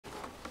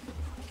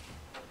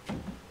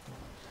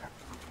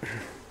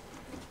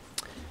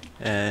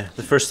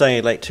The first thing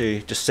I'd like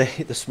to just say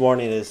this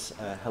morning is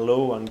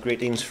hello and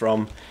greetings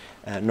from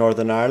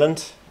Northern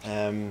Ireland.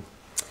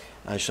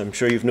 As I'm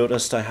sure you've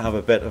noticed, I have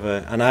a bit of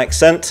an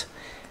accent.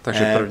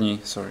 Takže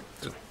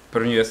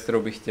první věc,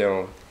 kterou bych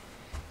chtěl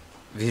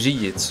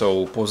vyřídit,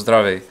 jsou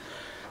pozdravy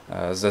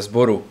ze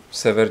sboru v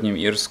Severním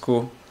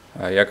Irsku.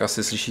 Jak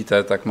asi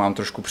slyšíte, tak mám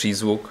trošku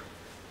přízvuk.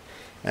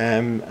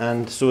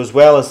 And so as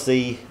well as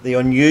the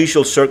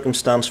unusual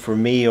circumstance for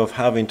me of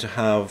having to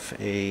have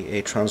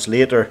a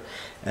translator,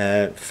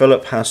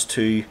 Philip has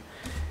to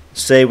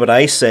say what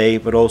I say,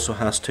 but also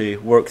has to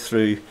work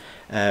through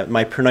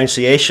my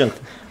pronunciation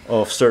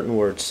of certain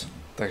words.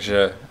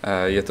 Takže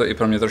je to i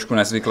pro mě trošku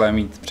nezvyklé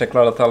mít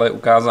překladatele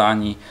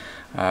ukázání,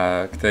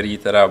 který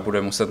teda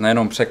bude muset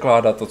nejenom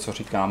překládat to, co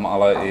říkám,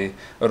 ale i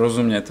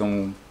rozumět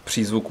tomu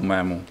přízvuku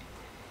mému.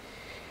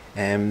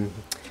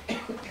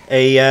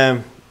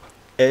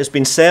 It has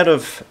been said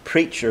of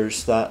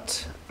preachers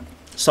that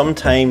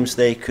sometimes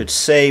they could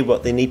say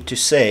what they need to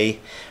say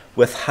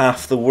with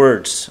half the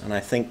words, and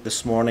I think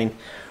this morning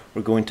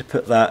we're going to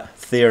put that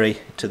theory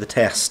to the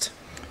test.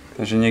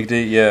 Takže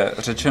někdy je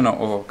řečeno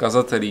o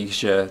kazatelích,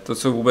 že to,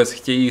 co vůbec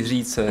chtějí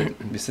říct,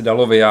 by se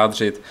dalo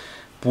vyjádřit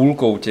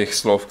půlkou těch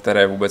slov,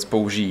 které vůbec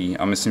použijí,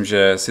 a myslím,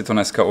 že si to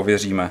dneska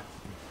ověříme.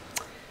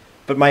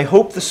 But my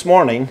hope this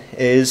morning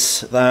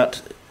is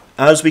that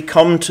as we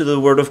come to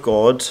the Word of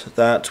God,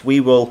 that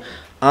we will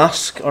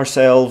ask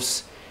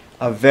ourselves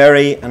a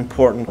very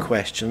important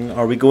question.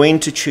 Are we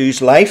going to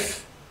choose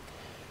life,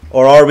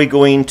 or are we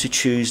going to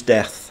choose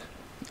death?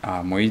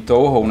 A mojí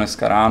touhou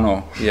dneska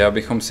ráno je,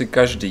 abychom si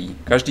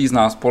každý z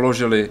nás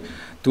položili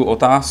tu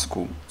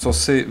otázku, co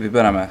si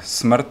vybereme,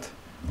 smrt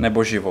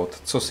nebo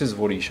život. Co si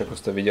zvolíš, jako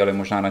jste viděli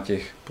možná na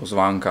těch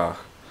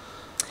pozvánkách.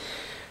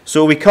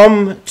 So we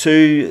come to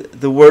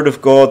the Word of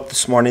God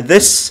this morning.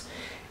 This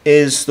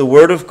is the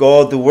Word of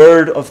God, the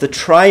Word of the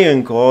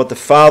triune God, the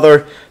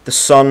Father, the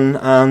Son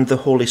and the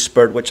Holy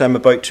Spirit, which I'm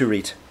about to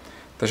read.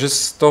 Takže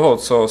z toho,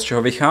 z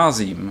čeho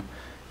vycházím,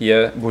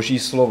 je Boží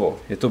slovo.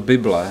 Je to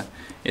Bible,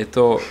 je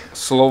to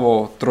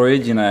slovo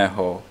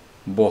trojediného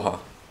Boha.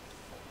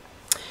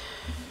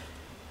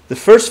 The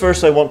first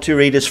verse I want to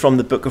read is from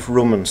the book of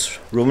Romans.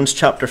 Romans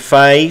chapter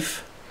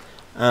 5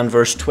 and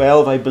verse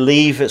 12. I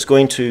believe it's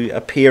going to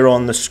appear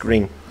on the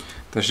screen.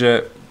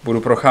 Takže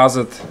budu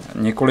procházet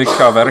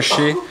několika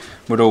verši,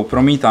 budou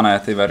promítané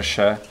ty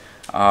verše,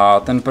 a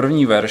ten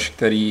první verš,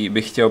 který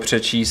bych chtěl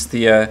přečíst,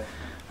 je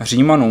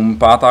Římanům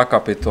 5.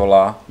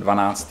 kapitola,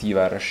 12.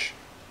 verš.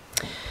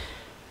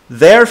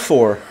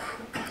 Therefore,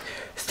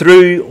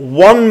 through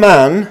one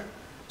man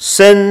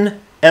sin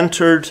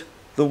entered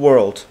the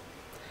world,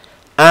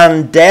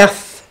 and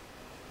death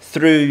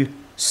through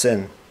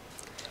sin.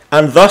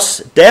 And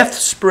thus death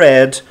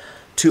spread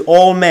to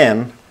all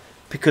men,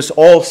 because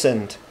all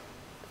sinned.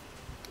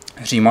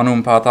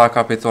 Římanům 5.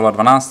 kapitola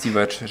 12.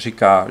 verš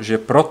říká, že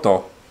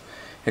proto,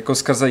 jako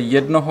skrze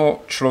jednoho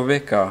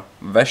člověka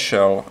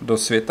vešel do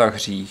světa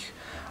hřích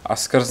a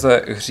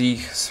skrze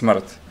hřích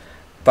smrt,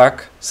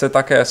 tak se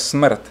také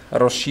smrt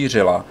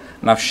rozšířila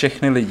na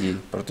všechny lidi,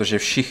 protože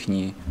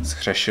všichni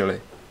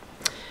zhřešili.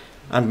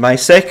 And my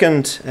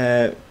second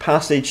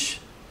passage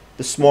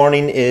this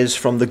morning is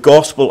from the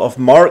Gospel of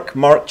Mark,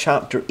 Mark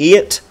chapter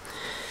 8,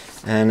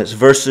 and it's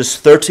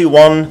verses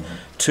 31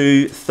 to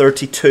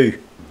 32.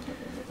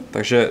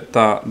 Takže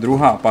ta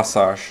druhá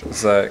pasáž,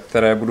 ze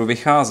které budu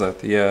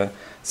vycházet, je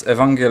z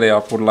Evangelia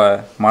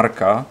podle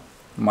Marka,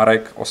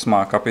 Marek 8.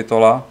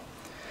 kapitola,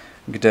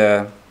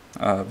 kde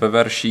ve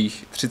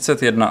verších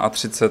 31 a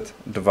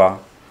 32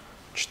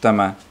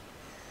 čteme.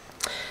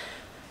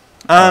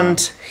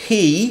 And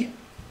he,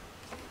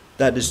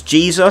 that is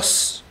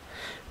Jesus,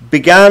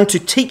 began to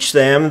teach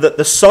them that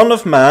the Son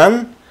of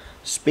Man,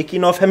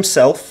 speaking of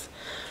himself,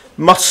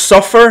 must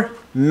suffer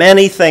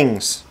many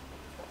things,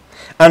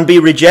 and be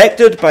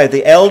rejected by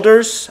the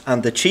elders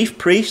and the chief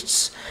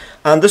priests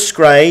and the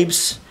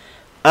scribes,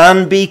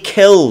 and be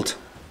killed,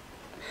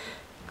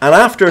 and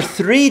after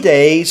 3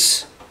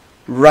 days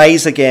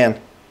rise again.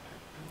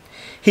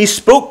 He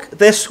spoke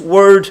this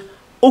word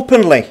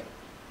openly.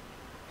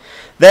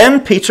 Then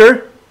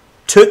Peter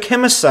took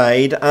him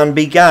aside and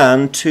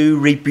began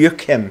to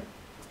rebuke him.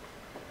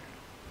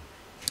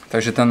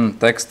 Takže ten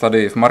text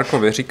tady v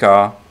Markově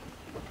říká,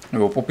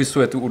 nebo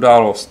popisuje tu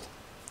událost,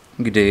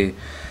 kdy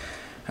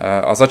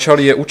a začal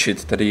je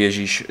učit, tedy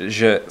Ježíš,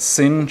 že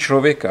syn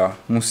člověka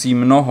musí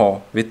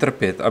mnoho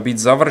vytrpět a být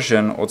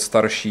zavržen od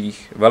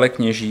starších,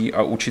 velekněží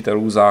a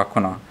učitelů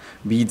zákona,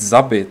 být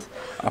zabit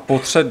a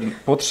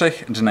po 3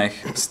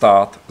 dnech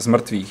vstát z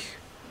mrtvých.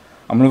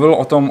 A mluvil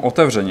o tom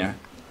otevřeně.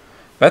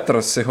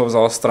 Petr si ho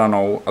vzal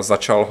stranou a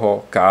začal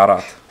ho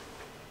kárat.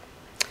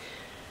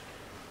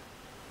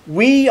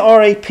 We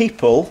are a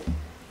people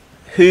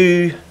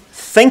who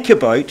think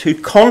about, who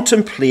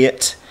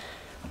contemplate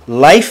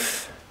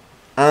life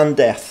and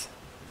death.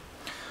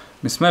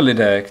 My jsme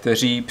lidé,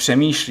 kteří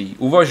přemýšlí,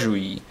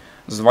 uvažují,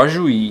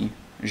 zvažují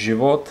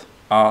život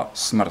a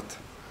smrt.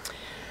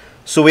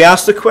 So we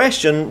ask the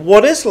question,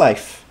 what is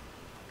life?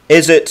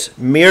 Is it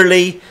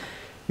merely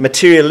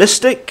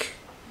materialistic?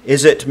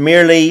 Is it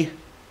merely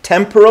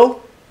temporal?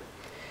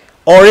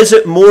 Or is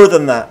it more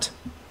than that?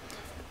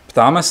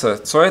 Ptáme se,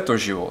 co je to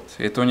život?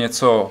 Je to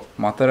něco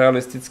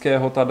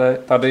materialistického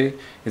tady?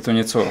 Je to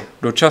něco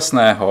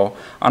dočasného?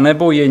 A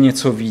nebo je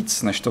něco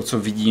víc, než to, co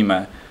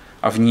vidíme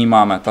a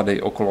vnímáme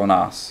tady okolo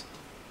nás?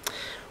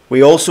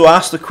 We also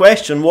ask the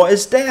question, what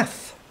is death?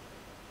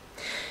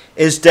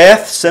 Is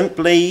death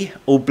simply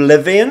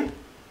oblivion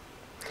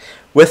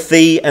with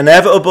the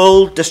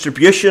inevitable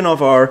distribution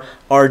of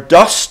our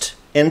dust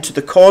into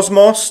the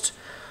cosmos?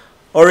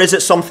 Or is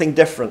it something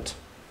different?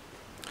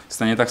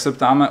 Stejně tak se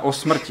ptáme o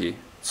smrti.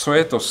 Co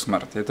je to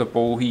smrt? Je to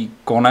pouhý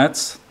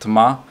konec,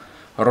 tma,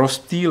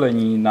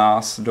 rozptýlení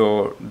nás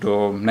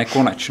do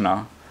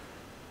nekonečna?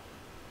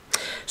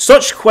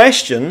 Such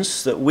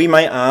questions that we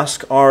might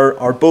ask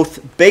are both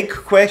big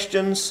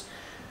questions,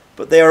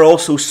 but they are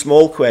also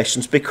small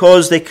questions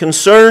because they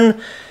concern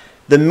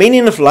the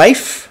meaning of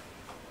life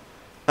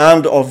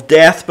and of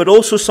death, but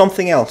also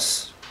something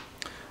else.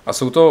 A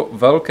jsou to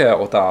velké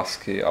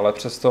otázky, ale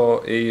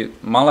přesto i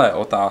malé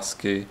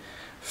otázky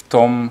v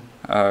tom,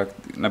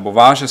 nebo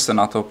váže se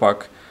na to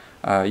pak,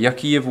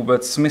 jaký je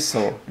vůbec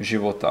smysl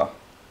života.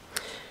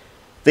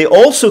 They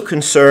also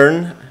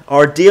concern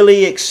our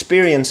daily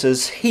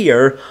experiences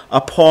here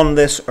upon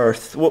this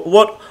earth.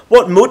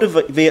 What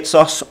motivates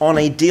us on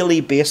a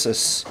daily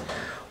basis?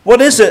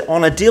 What is it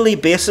on a daily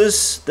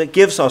basis that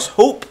gives us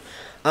hope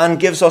and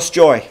gives us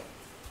joy?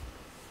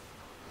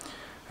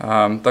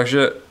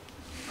 Takže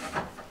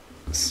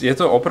je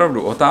to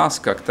opravdu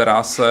otázka,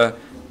 která se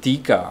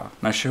týká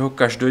našeho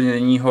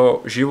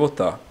každodenního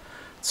života.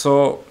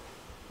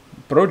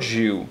 Proč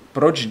žiju?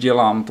 Proč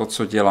dělám to,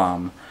 co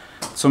dělám?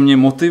 Co mě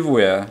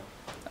motivuje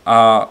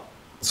a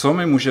co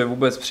mi může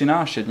vůbec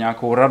přinášet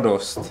nějakou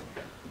radost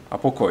a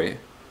pokoj?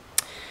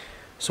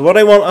 So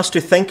what I want us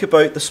to think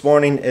about this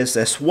morning is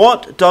this.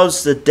 What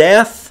does the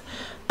death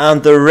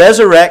and the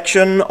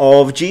resurrection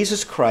of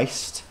Jesus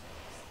Christ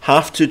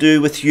have to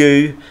do with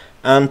you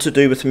and to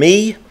do with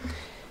me?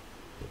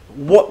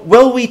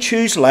 Will we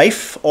choose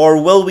life or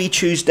will we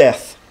choose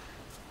death?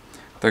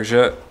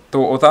 Takže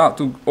tu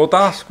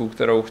otázku,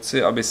 kterou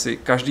chci, aby si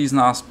každý z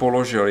nás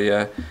položil,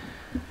 je,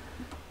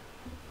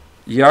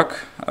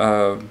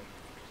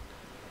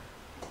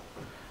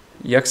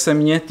 jak se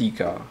mě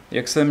týká,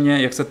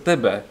 jak se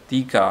tebe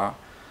týká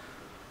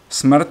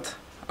smrt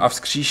a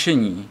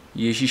vzkříšení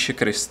Ježíše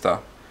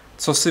Krista.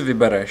 Co si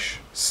vybereš?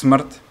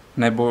 Smrt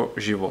nebo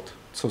život?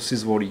 Co si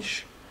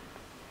zvolíš?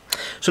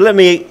 So let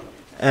me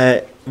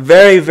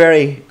very,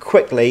 very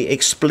quickly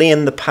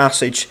explain the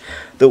passage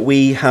that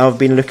we have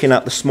been looking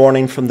at this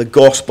morning from the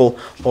Gospel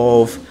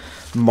of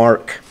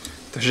Mark.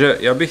 Takže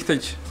já bych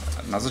teď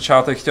na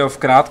začátek chtěl v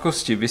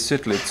krátkosti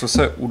vysvětlit, co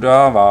se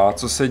udává,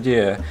 co se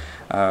děje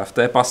v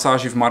té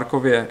pasáži v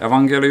Markově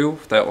evangeliu,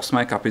 v té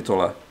 8.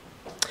 kapitole.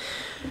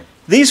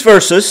 These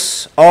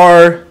verses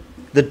are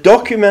the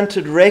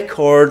documented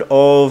record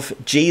of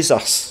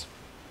Jesus.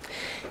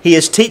 He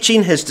is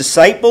teaching his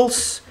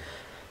disciples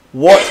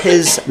what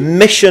his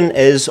mission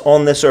is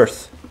on this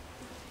earth.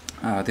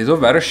 Tyto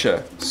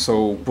verše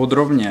jsou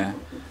podrobně,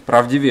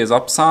 pravdivě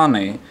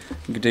zapsány,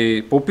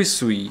 kdy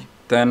popisují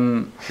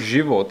ten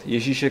život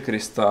Ježíše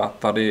Krista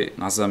tady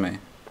na zemi.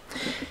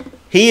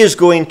 He is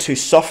going to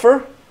suffer.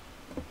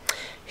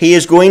 He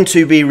is going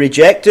to be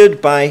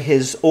rejected by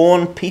his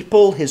own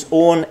people, his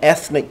own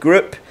ethnic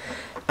group,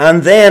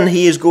 and then he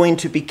is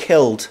going to be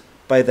killed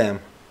by them.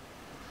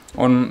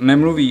 On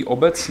nemluví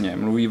obecně,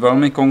 mluví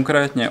velmi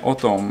konkrétně o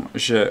tom,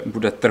 že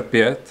bude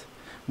trpět,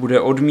 bude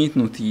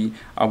odmítnutý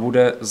a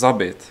bude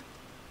zabit.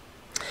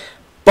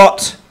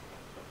 But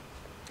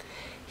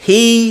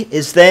he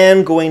is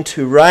then going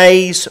to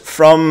rise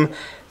from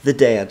the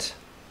dead.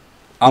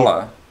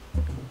 Ale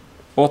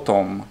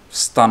potom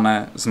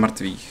vstane z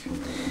mrtvých.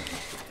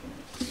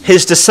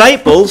 His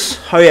disciples,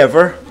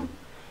 however,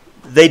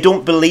 they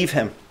don't believe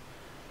him.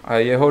 A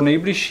jeho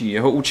nejbližší,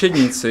 jeho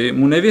učedníci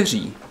mu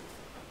nevěří.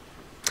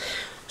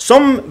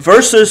 Some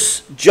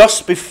verses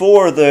just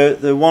before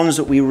the ones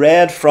that we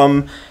read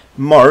from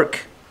Mark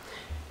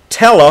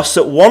tell us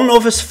that one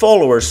of his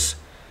followers,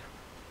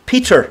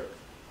 Peter,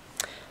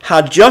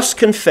 had just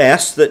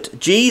confessed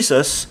that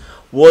Jesus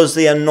was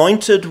the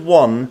anointed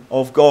one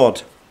of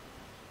God.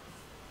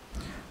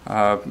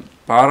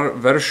 Pár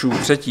veršů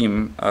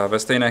předtím ve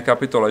stejné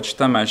kapitole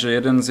čteme, že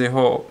jeden z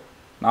jeho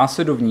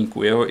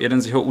následovníků,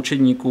 jeden z jeho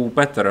učedníků,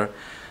 Petr,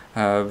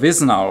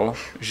 vyznal,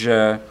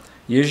 že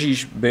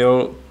Ježíš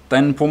byl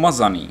ten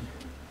pomazaný.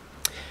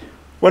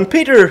 When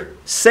Peter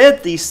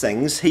said these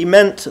things, he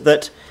meant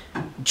that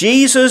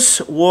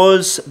Jesus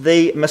was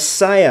the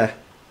Messiah,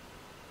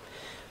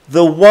 the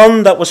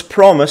one that was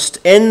promised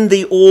in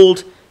the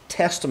Old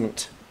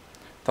Testament.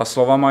 Ta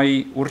slova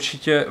mají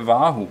určitě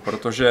váhu,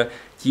 protože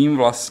tím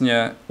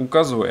vlastně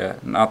ukazuje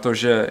na to,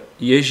 že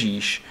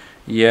Ježíš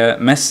je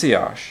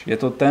Mesiáš. Je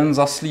to ten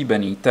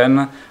zaslíbený,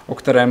 ten, o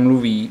kterém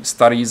mluví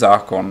Starý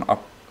zákon a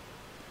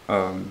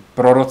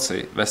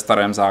proroci ve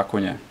Starém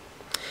zákoně.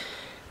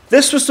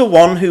 This was the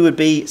one who would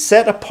be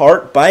set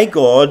apart by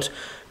God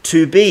to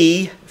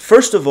be,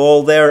 first of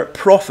all, their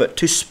prophet,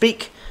 to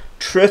speak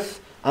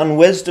truth and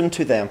wisdom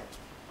to them.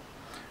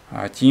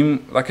 A tím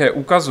také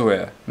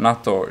ukazuje na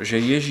to, že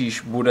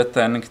Ježíš bude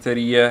ten,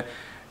 který je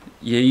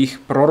jejich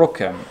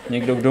prorokem,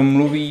 někdo, kdo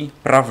mluví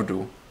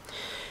pravdu.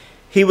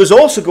 He was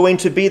also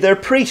going to be their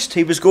priest.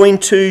 He was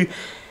going to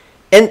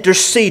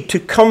intercede,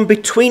 to come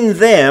between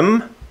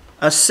them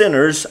as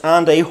sinners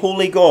and a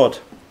holy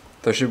God.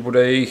 Takže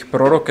bude jejich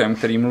prorokem,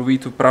 který mluví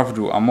tu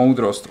pravdu a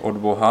moudrost od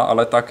Boha,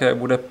 ale také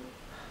bude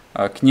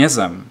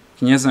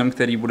knězem,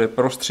 který bude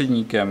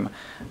prostředníkem,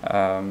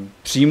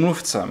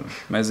 přímluvcem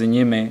mezi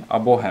nimi a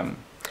Bohem.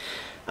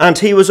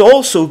 And he was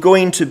also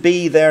going to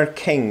be their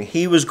king.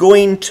 He was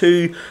going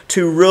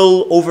to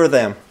rule over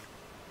them.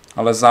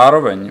 Ale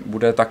zároveň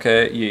bude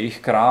také jejich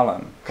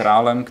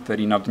králem,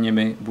 který nad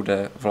nimi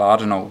bude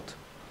vládnout.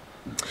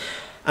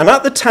 And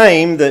at the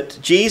time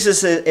that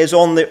Jesus is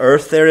on the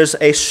earth, there is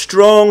a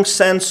strong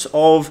sense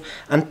of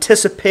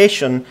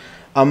anticipation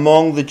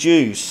among the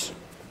Jews.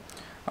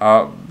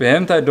 A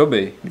během té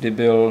doby, kdy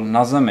byl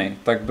na zemi,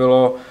 tak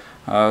bylo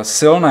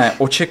silné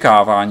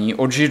očekávání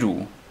od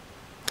Židů.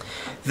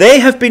 They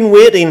have been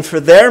waiting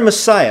for their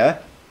Messiah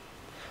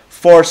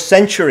for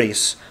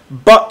centuries,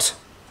 but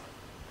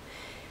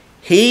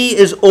he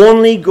is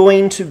only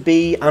going to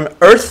be an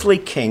earthly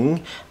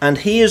king, and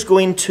he is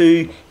going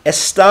to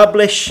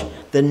establish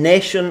the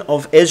nation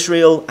of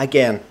Israel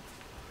again.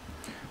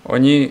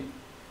 Oni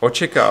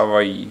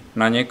očekávají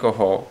na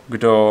někoho,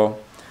 kdo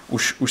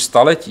už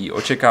staletí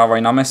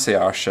očekávají na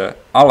Mesiáše,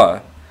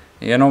 ale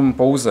jenom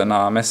pouze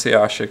na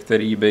Mesiáše,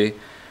 který by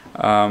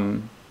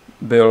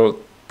byl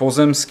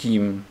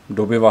pozemským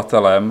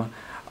dobyvatelem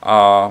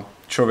a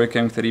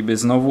člověkem, který by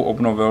znovu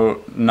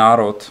obnovil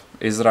národ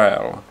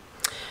Izrael.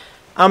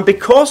 And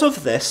because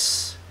of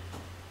this,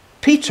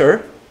 Peter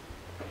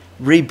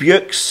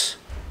rebukes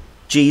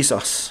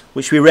Jesus,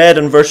 which we read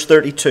in verse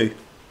 32.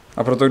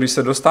 A proto, když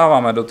se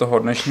dostáváme do toho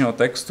dnešního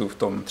textu v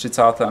tom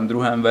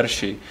 32.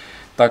 verši,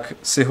 tak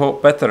si ho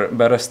Petr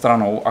bere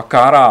stranou a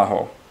kárá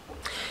ho.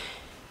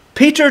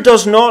 Peter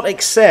does not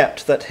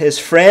accept that his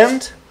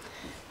friend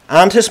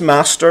and his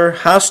master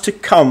has to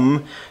come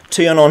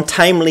to an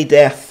untimely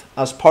death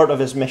as part of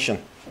his mission.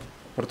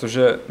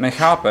 Protože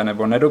nechápe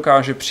nebo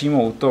nedokáže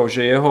přijmout to,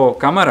 že jeho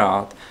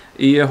kamarád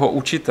i jeho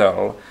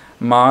učitel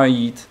má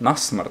jít na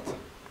smrt.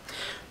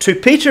 To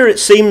Peter it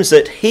seems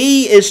that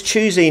he is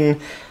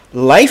choosing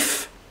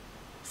life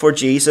for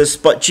Jesus,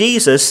 but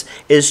Jesus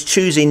is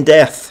choosing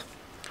death.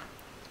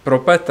 Pro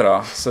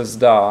Petra se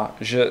zdá,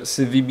 že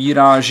si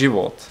vybírá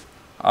život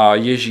a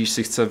Ježíš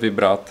si chce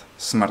vybrat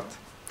smrt.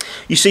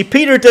 You see,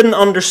 Peter didn't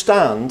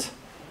understand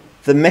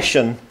the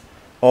mission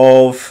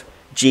of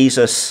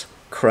Jesus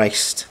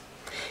Christ.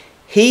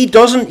 He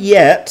doesn't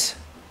yet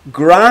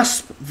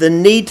grasp the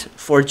need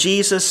for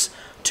Jesus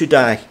to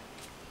die.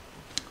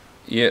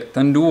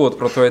 Ten důvod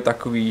proto je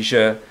takový,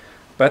 že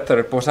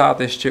Petr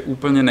pořád ještě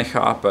úplně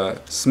nechápe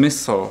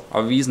smysl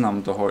a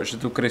význam toho, že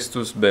tu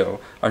Kristus byl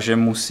a že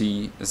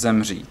musí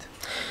zemřít.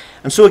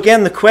 And so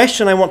again, the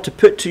question I want to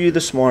put to you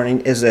this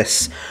morning is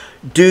this.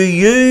 Do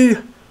you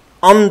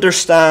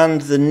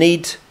understand the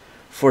need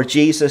for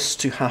Jesus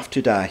to have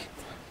to die?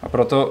 A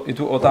proto i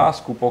tu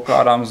otázku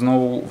pokládám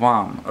znovu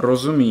vám.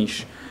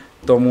 Rozumíš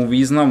tomu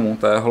významu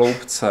té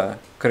hloubce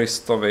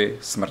Kristovy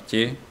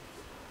smrti?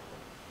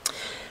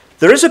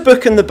 There is a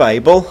book in the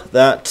Bible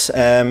that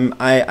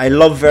I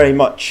love very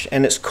much,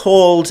 and it's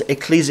called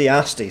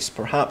Ecclesiastes.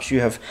 Perhaps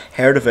you have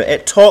heard of it.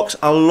 It talks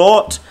a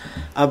lot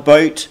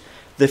about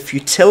the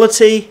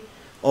futility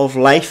of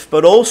life,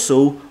 but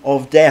also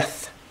of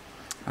death.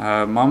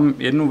 Mám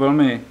jednu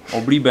velmi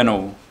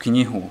oblíbenou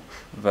knihu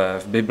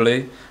v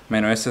Bibli,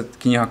 jmenuje se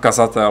kniha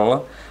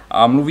Kazatel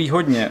a mluví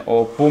hodně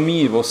o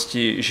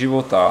pomíjivosti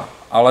života,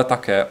 ale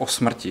také o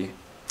smrti.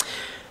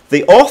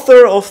 The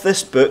author of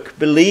this book,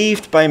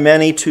 believed by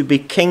many to be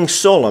King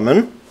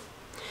Solomon,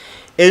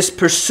 is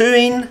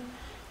pursuing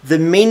the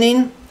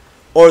meaning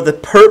or the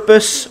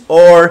purpose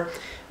or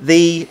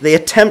the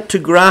attempt to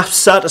grasp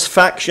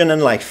satisfaction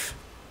in life.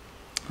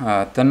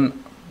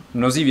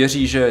 Mnozí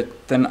věří, že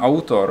ten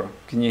autor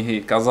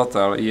knihy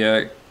Kazatel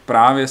je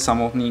právě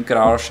samotný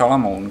král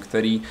Šalamoun,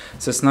 který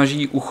se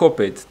snaží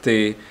uchopit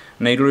ty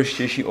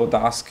nejdůležitější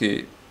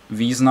otázky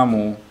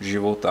významu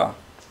života.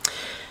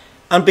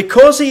 And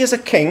because he is a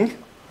king,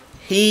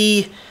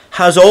 he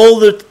has all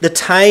the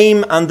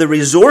time and the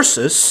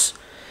resources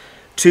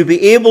to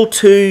be able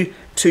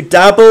to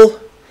dabble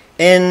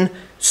in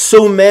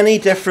so many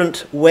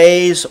different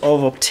ways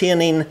of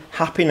obtaining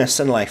happiness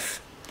in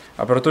life.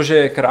 A protože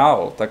je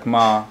král, tak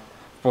má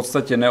v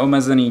podstatě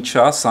neomezený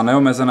čas a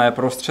neomezené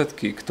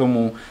prostředky k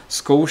tomu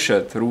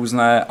zkoušet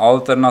různé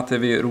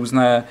alternativy,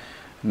 různé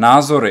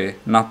názory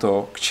na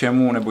to, k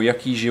čemu nebo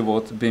jaký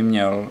život by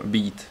měl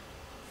být.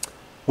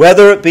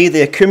 Whether it be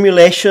the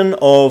accumulation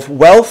of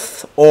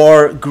wealth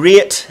or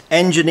great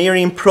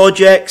engineering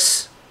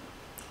projects,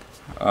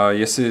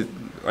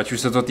 ať už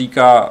se to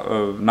týká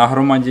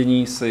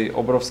nahromadění si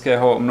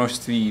obrovského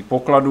množství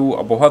pokladů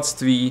a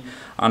bohatství,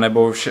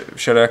 anebo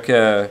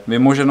všelijaké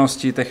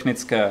vymoženosti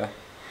technické.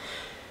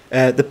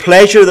 the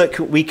pleasure that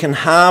we can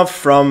have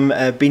from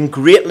being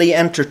greatly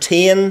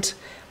entertained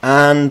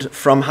and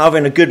from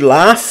having a good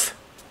laugh.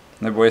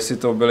 Nebo jestli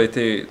to byly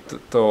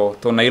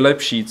to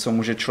nejlepší, co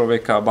může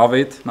člověka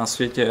bavit na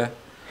světě.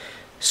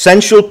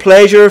 Sensual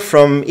pleasure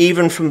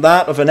even from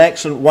that of an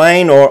excellent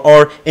wine,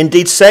 or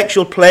indeed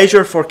sexual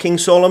pleasure for King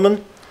Solomon.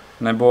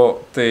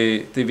 Nebo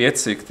ty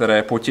věci,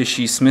 které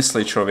potěší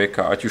smysly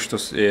člověka, ať už to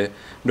je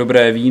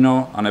dobré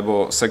víno,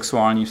 anebo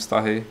sexuální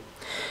vztahy.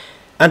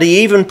 And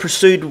he even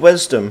pursued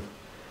wisdom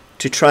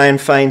to try and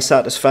find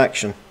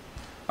satisfaction.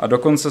 A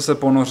dokonce se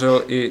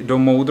ponořil i do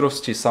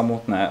moudrosti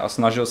samotné a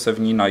snažil se v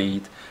ní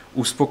najít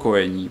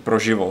uspokojení pro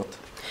život.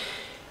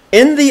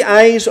 In the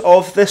eyes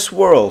of this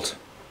world,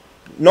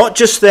 not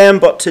just then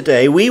but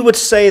today, we would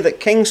say that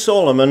King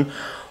Solomon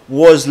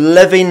was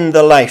living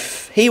the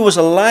life. He was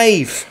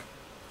alive.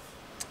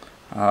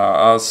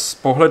 A z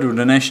pohledu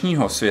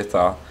dnešního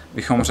světa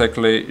bychom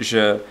řekli,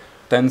 že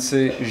ten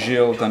si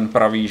žil ten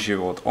pravý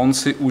život. On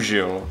si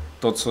užil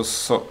to,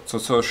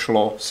 co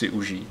šlo si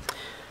užít.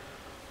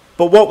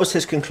 But what was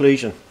his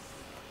conclusion?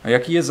 A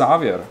jaký je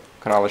závěr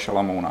krále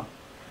Šalamouna?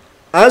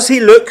 As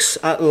he looks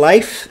at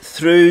life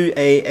through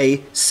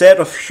a set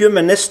of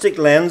humanistic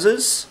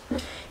lenses,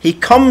 he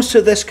comes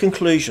to this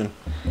conclusion.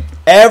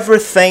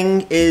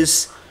 Everything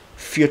is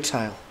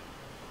futile,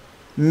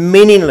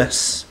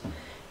 meaningless.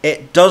 It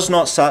does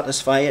not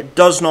satisfy, it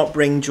does not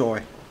bring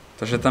joy.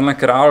 Takže tenhle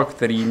král,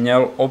 který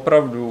měl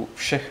opravdu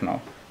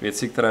všechno,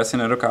 věci, které si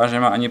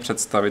nedokážeme ani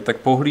představit, tak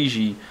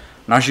pohlíží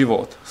na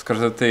život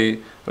skrze ty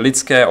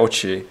lidské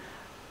oči.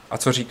 A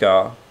co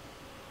říká?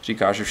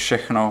 Říká, že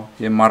všechno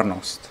je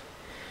marnost.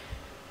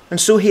 And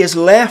so he is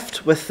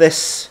left with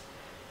this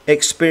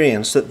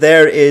experience that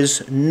there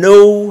is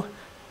no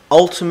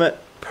ultimate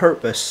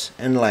purpose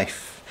in life.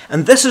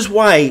 And this is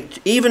why,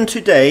 even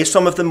today,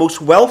 some of the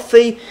most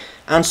wealthy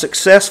and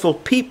successful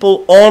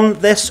people on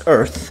this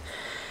earth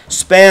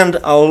spend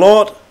a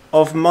lot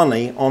of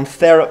money on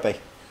therapy.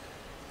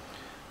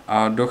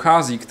 A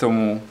dochází k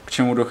tomu, k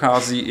čemu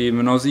dochází i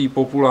mnozí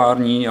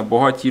populární a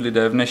bohatí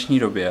lidé v dnešní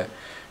době,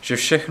 že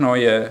všechno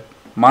je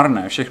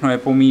marné, všechno je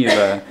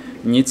pomíjivé,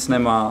 nic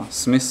nemá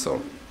smysl.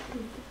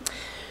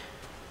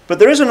 But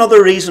there is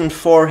another reason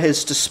for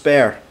his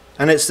despair,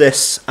 and it's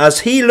this. As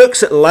he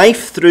looks at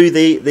life through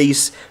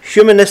these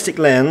humanistic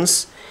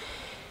lens,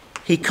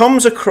 he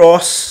comes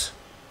across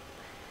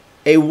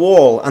a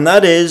wall, and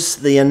that is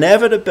the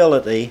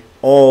inevitability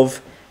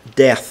of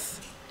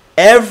death.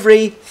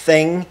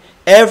 Everything,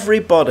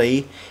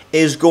 everybody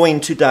is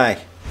going to die.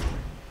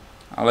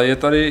 Ale je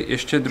tady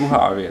ještě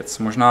druhá věc,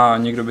 možná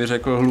někdo by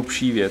řekl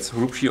hlubší věc,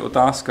 hlubší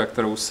otázka,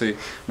 kterou si,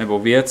 nebo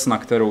věc, na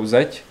kterou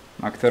zeď,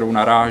 na kterou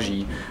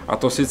naráží. A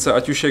to sice,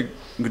 ať už je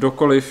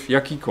kdokoliv,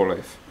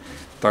 jakýkoliv,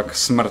 tak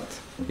smrt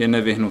je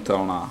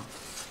nevyhnutelná.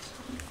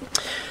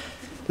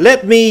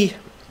 Let me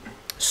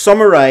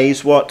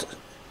summarize what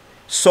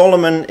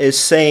Solomon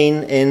is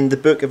saying in the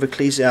book of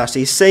Ecclesiastes.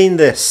 He's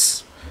saying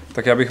this.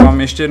 Tak já bych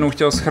vám ještě jednou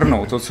chtěl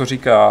shrnout to, co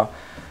říká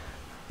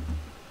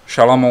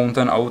Šalamoun,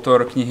 ten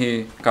autor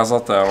knihy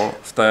Kazatel,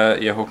 v té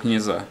jeho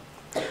knize.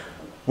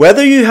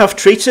 Whether you have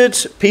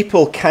treated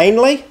people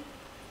kindly,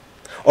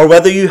 or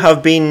whether you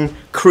have been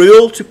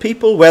cruel to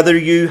people, whether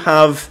you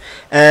have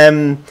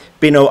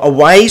been a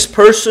wise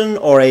person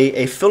or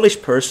a foolish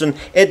person,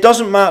 it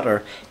doesn't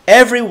matter.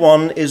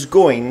 Everyone is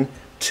going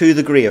to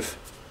the grave.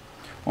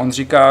 On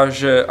říká,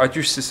 že ať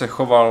už si se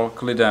choval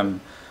k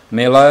lidem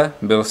mile,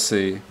 byl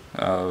si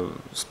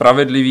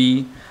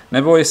spravedlivý,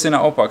 nebo jestli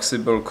naopak si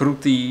byl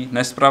krutý,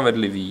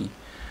 nespravedlivý,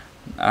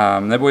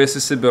 nebo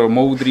jestli si byl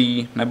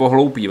moudrý nebo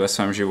hloupý ve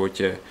svém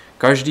životě,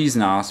 každý z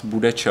nás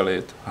bude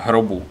čelit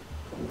hrobu.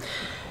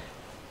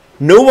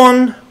 No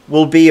one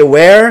will be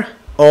aware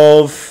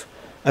of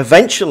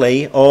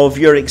eventually of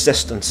your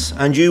existence,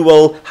 and you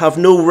will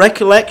have no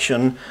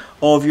recollection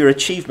of your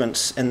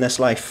achievements in this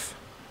life.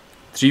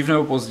 Dřív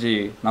nebo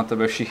později na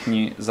tebe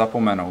všichni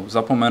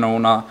zapomenou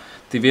na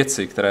ty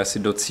věci, které si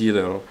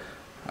docílil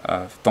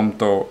v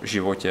tomto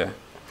životě.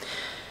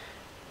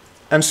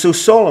 And so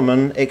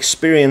Solomon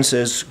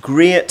experiences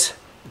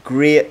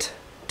great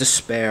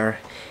despair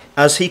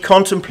as he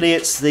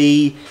contemplates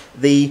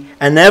the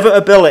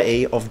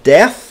inevitability of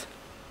death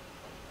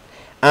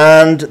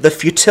and the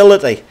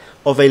futility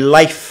of a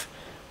life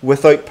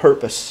without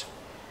purpose.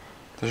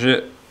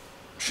 Takže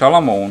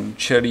Šalamoun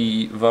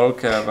čelí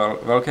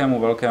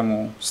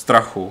velkému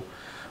strachu,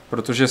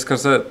 protože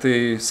skrze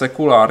ty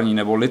sekulární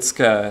nebo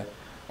lidské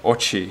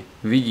oči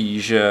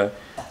vidí, že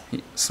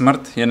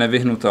smrt je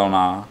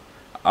nevyhnutelná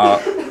a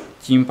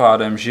tím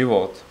pádem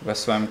život ve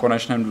svém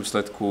konečném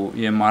důsledku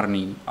je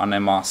marný a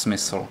nemá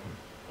smysl.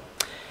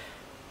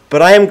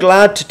 But I am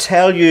glad to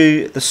tell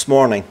you this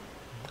morning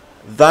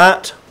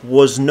that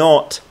was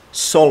not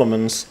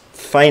Solomon's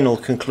final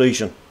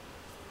conclusion.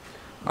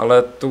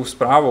 Ale tou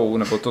zprávou,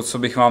 nebo to, co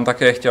bych vám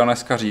také chtěl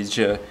dneska říct,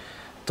 že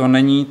to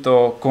není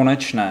to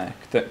konečné,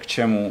 k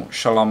čemu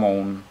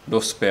Šalamoun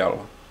dospěl.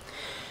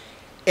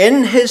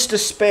 In his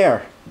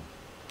despair,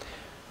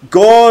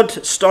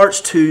 God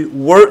starts to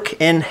work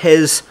in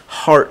his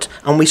heart,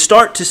 and we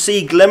start to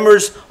see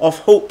glimmers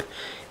of hope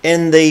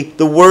in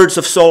the words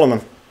of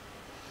Solomon.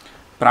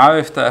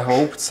 Právě v té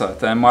hloubce,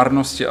 té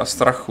marnosti a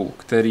strachu,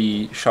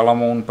 který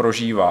Šalamoun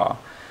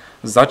prožívá,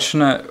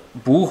 začne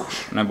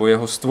Bůh nebo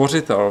jeho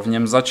stvořitel v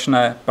něm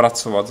začne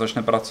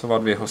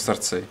pracovat v jeho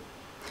srdci.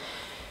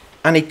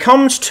 And he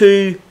comes to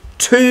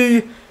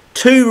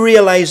two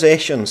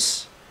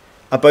realizations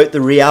about the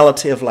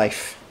reality of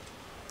life.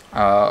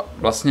 A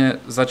vlastně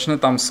začne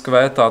tam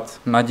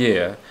zkvétat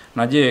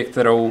naděje,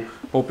 kterou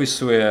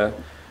popisuje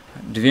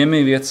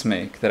dvěmi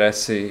věcmi, které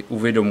si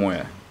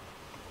uvědomuje.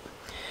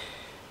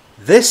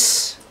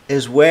 This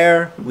is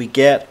where we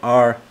get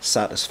our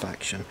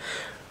satisfaction.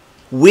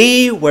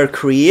 We were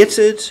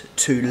created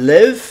to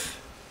live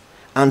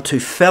and to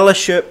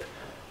fellowship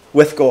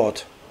with God.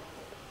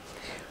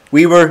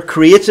 We were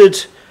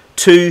created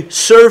to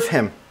serve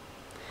him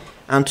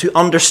and to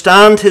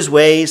understand his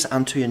ways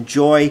and to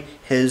enjoy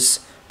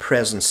his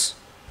presence.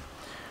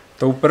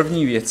 Tou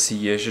první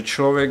věcí je, že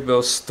člověk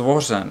byl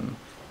stvořen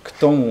k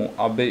tomu,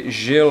 aby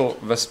žil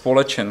ve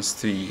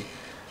společenství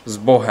s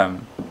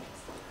Bohem,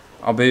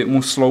 aby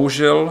mu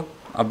sloužil,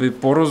 aby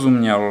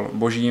porozuměl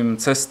božím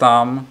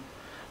cestám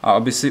a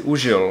aby si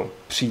užil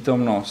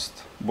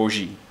přítomnost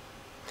Boží.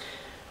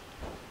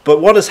 But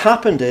what has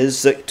happened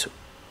is that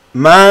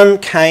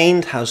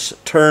mankind has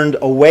turned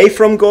away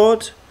from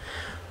God.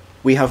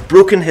 We have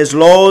broken his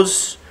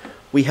laws.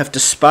 We have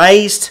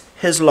despised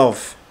his love.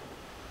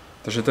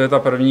 Takže to je ta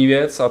první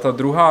věc. A ta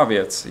druhá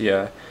věc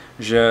je,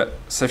 že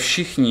se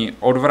všichni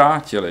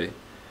odvrátili,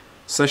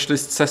 sešli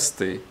z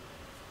cesty,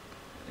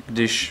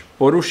 když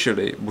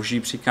porušili Boží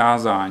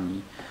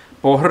přikázání,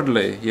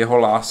 pohrdli jeho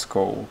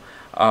láskou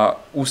a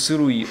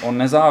usilují o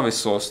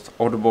nezávislost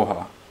od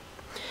Boha.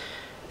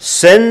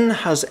 Sin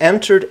has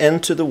entered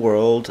into the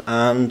world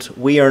and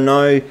we are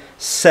now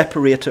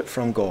separated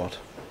from God.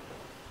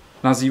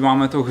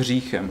 Nazýváme to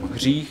hříchem.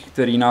 Hřích,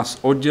 který nás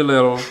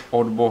oddělil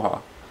od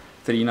Boha,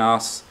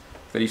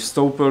 který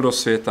vstoupil do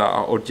světa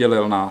a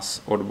oddělil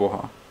nás od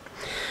Boha.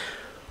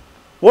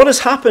 What has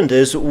happened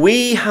is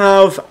we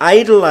have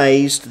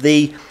idolized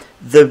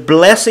the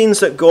blessings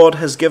that God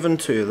has given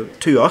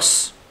to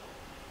us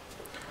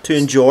to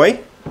enjoy.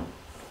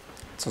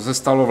 Co se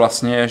stalo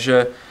vlastně je,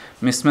 že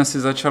my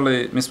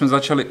jsme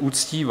začali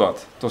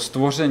uctívat to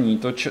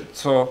stvoření,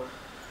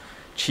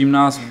 čím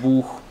nás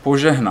Bůh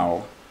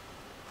požehnal.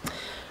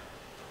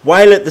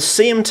 While at the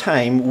same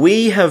time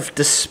we have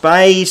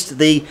despised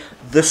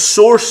the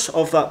source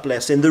of that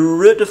blessing, the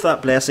root of that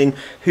blessing,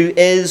 who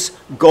is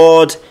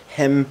God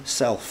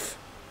himself.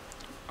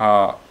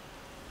 A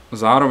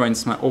zároveň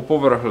jsme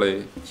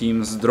opovrhli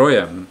tím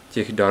zdrojem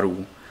těch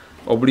darů.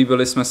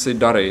 Oblíbili jsme si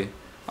dary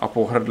a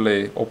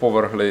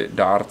opovrhli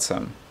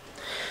dárcem.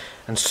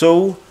 And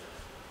so,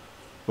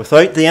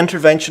 without the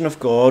intervention of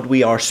God,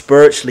 we are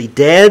spiritually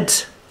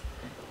dead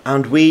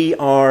and we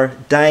are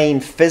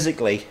dying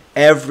physically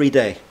every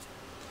day.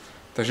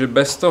 Takže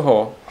bez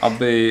toho,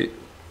 aby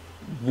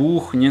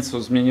Bůh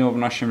něco změnil v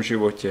našem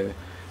životě,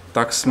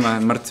 tak jsme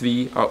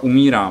mrtví a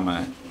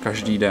umíráme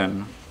každý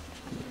den.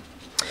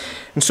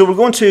 And so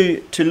we're going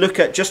to look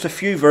at just a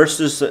few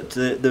verses that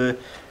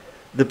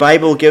the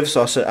Bible gives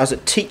us as it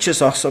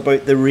teaches us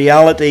about the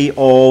reality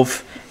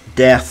of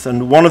death.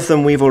 And one of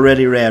them we've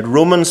already read,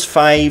 Romans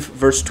 5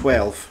 verse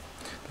 12.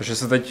 Takže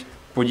se teď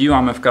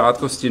podíváme v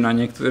krátkosti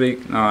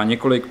na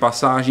několik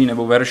pasáží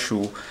nebo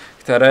veršů,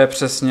 které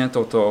přesně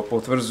toto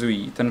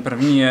potvrzují. Ten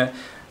první je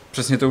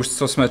přesně to už,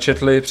 co jsme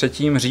četli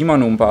předtím,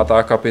 Římanům 5.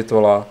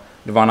 kapitola,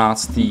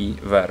 12.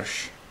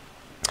 verš.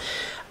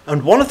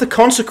 And one of the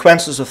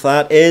consequences of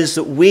that is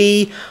that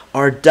we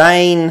are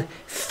dying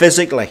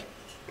physically.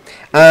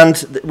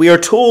 And we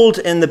are told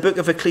in the book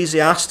of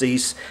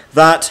Ecclesiastes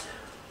that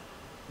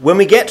when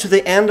we get to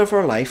the end of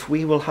our life,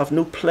 we will have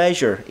no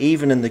pleasure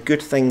even in the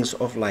good things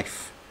of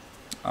life.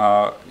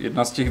 A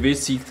jedna z těch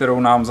věcí, kterou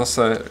nám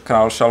zase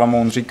král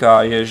Šalamoun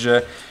říká, je,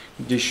 že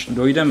když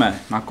dojdeme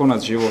na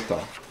konec života,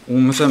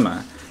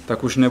 umřeme,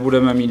 tak už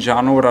nebudeme mít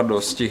žádnou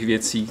radost z těch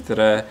věcí,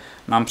 které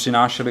nám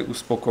přinášely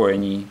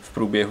uspokojení v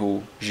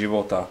průběhu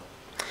života.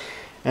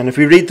 And if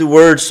we read the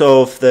words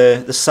of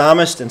the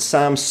psalmist in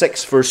Psalm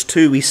 6 verse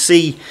 2, we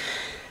see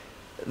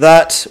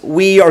that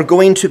we are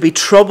going to be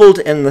troubled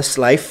in this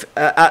life.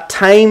 At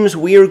times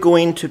we are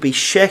going to be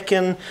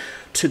shaken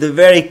to the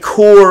very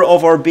core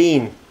of our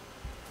being.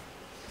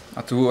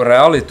 A tu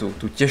realitu,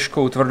 tu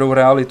těžkou, tvrdou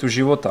realitu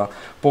života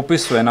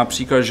popisuje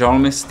například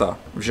žalmista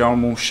v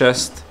žalmu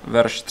 6,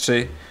 verš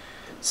 3.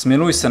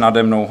 Smiluj se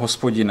nade mnou,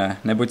 Hospodine,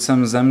 neboť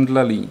jsem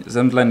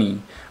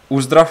zemdlený.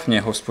 Uzdrav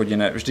mě,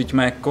 Hospodine, vždyť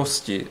mé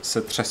kosti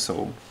se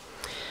třesou.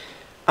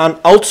 And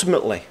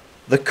ultimately,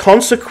 the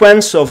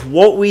consequence of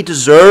what we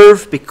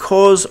deserve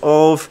because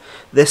of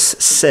this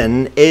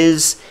sin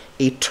is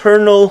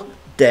eternal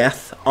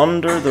death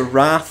under the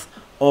wrath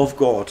of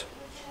God.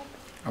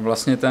 A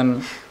vlastně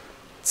ten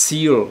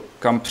cíl,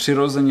 kam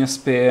přirozeně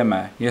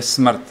spějeme, je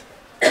smrt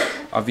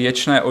a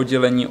věčné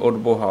oddělení od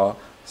Boha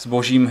s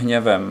Božím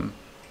hněvem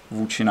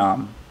vůči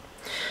nám.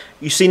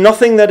 You see,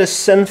 nothing that is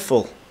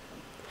sinful,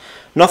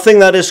 nothing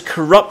that is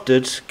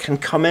corrupted can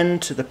come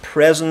into the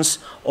presence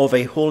of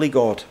a holy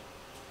God.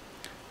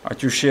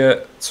 Ať už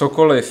je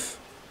cokoliv,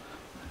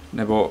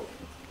 nebo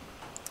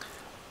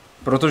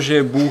protože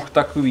je Bůh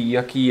takový,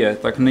 jaký je,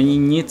 tak není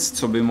nic,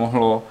 co by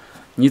mohlo,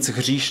 nic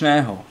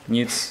hříšného,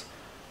 nic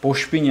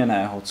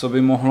pošpiněného, co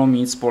by mohlo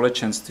mít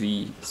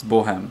společenství s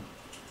Bohem.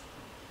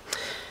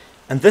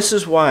 And this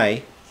is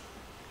why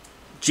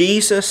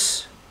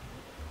Jesus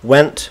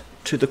went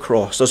to the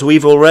cross, as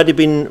we've already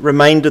been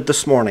reminded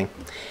this morning.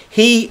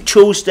 He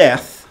chose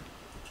death.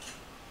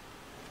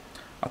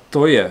 A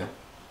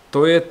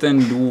to je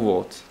ten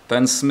důvod,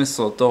 ten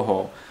smysl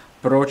toho,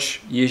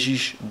 proč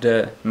Ježíš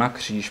jde na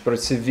kříž, proč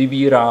si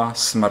vybírá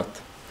smrt.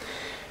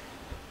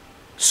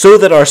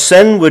 So that our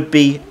sin would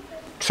be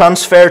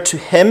transferred to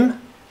him,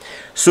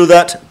 so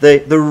that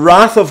the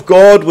wrath of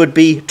God would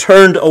be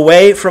turned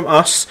away from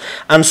us,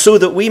 and so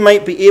that we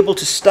might be able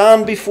to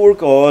stand before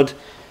God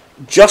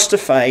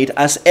justified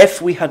as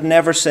if we had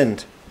never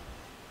sinned.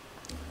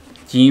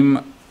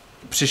 Tím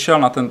přišel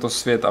na tento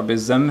svět, aby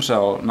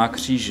zemřel na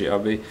kříži,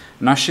 aby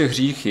naše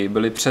hříchy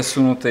byly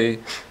přesunuty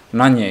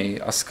na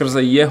něj a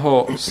skrze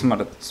jeho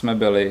smrt jsme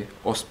byli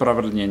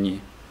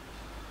ospravedlněni.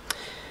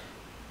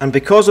 And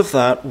because of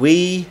that,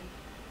 we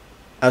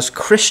as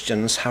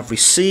Christians have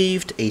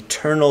received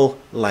eternal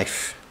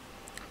life.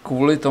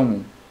 Kvůli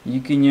tomu,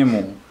 díky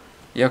němu,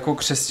 jako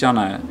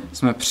křesťané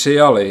jsme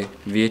přijali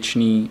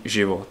věčný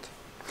život.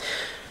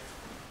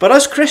 But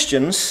as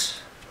Christians,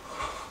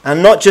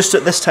 and not just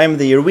at this time of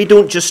the year, we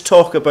don't just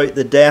talk about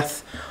the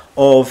death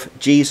of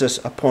Jesus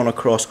upon a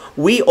cross.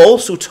 We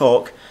also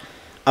talk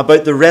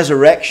about the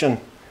resurrection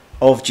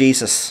of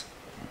Jesus.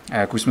 A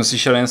jak už jsme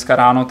slyšeli dneska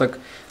ráno, tak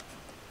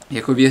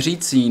jako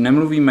věřící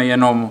nemluvíme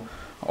jenom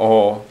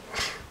o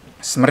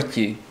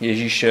smrti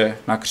Ježíše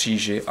na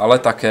kříži, ale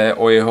také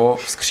o jeho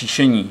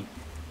vzkříšení.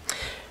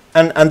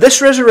 And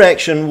this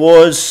resurrection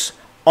was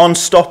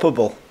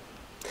unstoppable.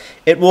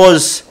 It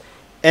was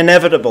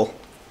inevitable.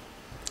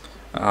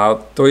 A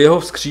to jeho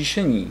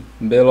vzkříšení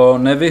bylo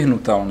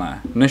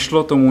nevyhnutelné.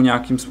 Nešlo tomu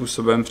nějakým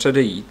způsobem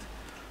předejít.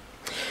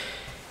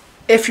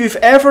 If you've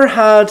ever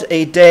had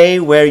a day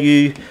where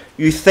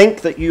you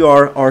think that you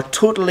are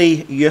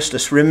totally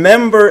useless,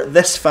 remember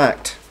this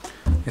fact.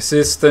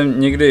 Jestli jste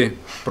někdy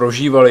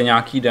prožívali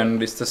nějaký den,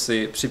 kdy jste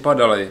si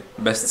připadali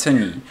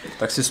bezcenní,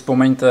 tak si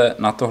vzpomeňte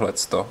na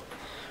tohleto.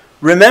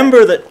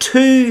 Remember that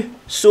 2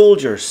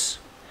 soldiers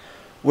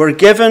were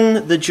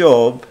given the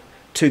job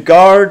to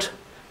guard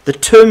the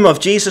tomb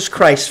of Jesus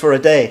Christ for a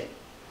day.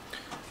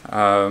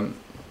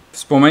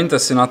 Vzpomeňte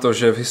si na to,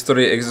 že v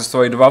historii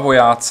existovali 2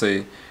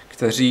 vojáci,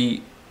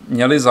 kteří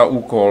měli za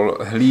úkol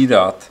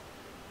hlídat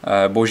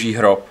Boží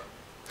hrob.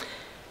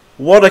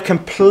 What a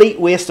complete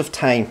waste of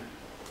time.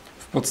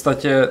 V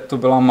podstatě to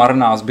byla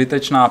marná,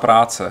 zbytečná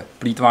práce,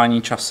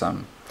 plýtvání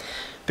časem.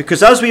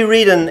 Because as we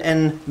read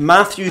in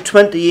Matthew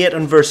 28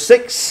 and verse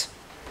 6,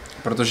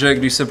 protože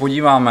když se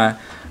podíváme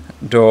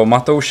do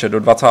Matouše, do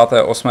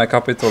 28.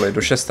 kapitoly,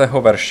 do 6.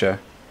 verše,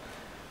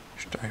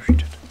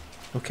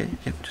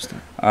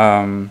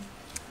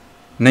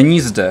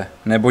 není zde,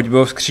 neboť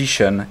byl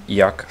vzkříšen,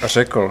 jak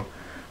řekl.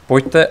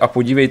 Pojďte a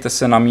podívejte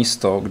se na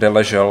místo, kde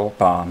ležel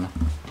Pán.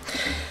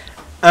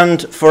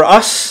 And for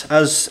us,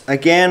 as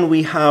again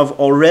we have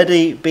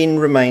already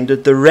been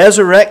reminded, the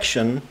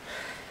resurrection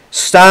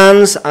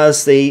stands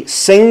as the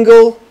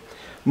single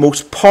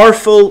most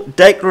powerful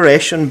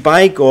declaration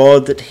by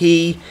God that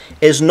he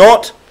is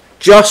not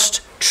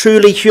just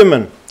truly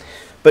human,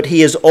 but he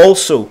is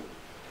also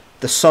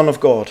the Son of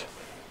God.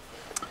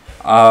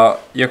 A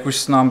jak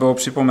už nám bylo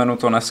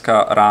připomenuto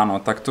dneska ráno,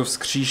 tak to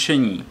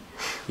vzkříšení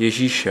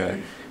Ježíše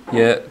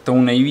je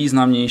tou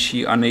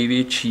nejvýznamnější a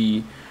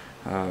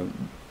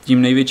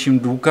tím největším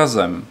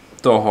důkazem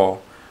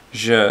toho,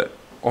 že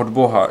od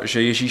Boha,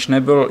 že Ježíš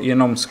nebyl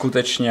jenom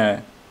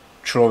skutečně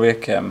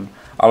člověkem,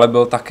 ale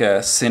byl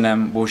také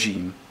synem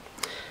Božím.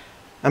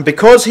 And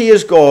because he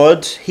is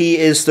God, he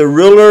is the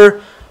ruler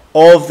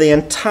of the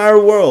entire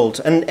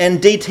world, and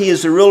indeed he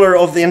is the ruler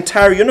of the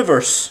entire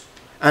universe,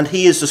 and he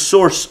is the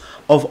source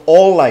of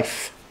all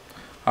life.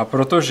 A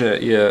protože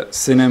je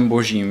synem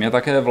Božím, je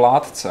také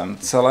vládcem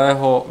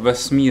celého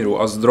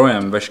vesmíru a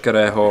zdrojem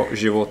veškerého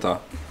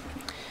života.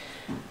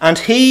 And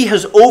he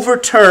has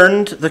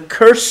overturned the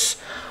curse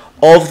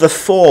of the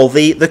fall,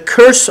 the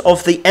curse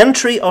of the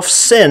entry of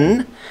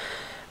sin,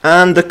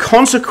 and the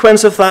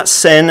consequence of that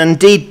sin,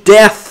 indeed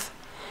death,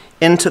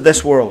 into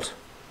this world.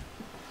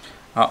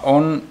 A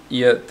on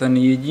je ten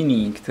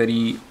jediný,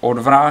 který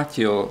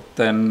odvrátil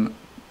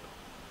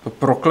to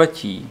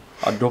prokletí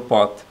a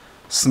dopad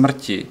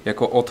smrti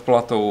jako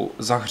odplatou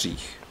za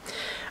hřích.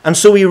 And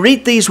so we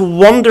read these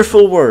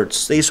wonderful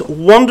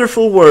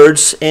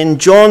words in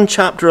John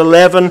chapter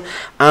 11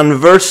 and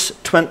verse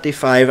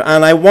 25.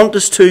 And I want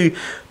us to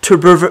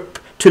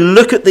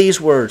look at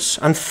these words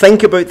and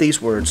think about these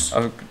words.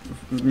 A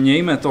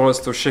mějme tohle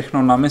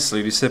všechno na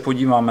mysli, když se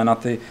podíváme na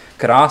ty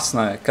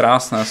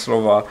krásné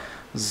slova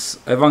z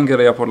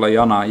Evangelia podle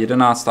Jana,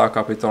 11.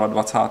 kapitola,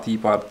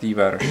 25.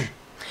 verš.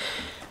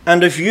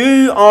 And if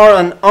you are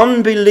an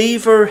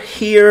unbeliever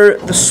here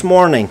this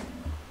morning,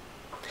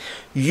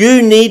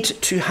 you need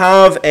to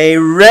have a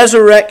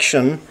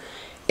resurrection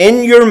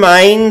in your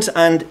mind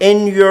and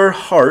in your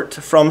heart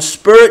from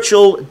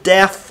spiritual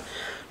death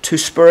to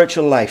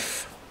spiritual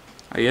life.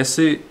 A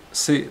jestli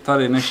jsi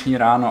tady dnešní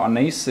ráno a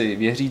nejsi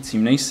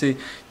věřícím, nejsi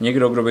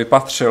někdo, kdo by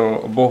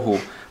patřil Bohu,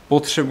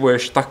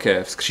 potřebuješ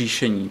také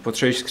vzkříšení.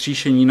 Potřebuješ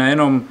vzkříšení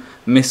nejenom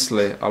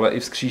mysli, ale i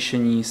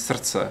vzkříšení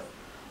srdce.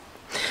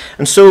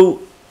 And so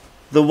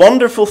the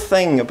wonderful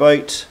thing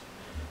about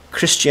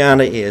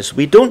Christianity is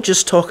we don't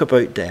just talk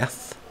about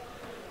death,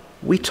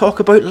 we talk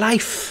about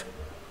life.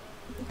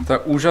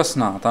 Ta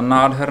úžasná, ta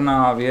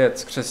nádherná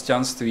věc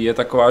křesťanství je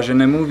taková, že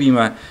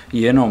nemluvíme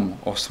jenom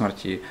o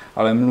smrti,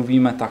 ale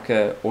mluvíme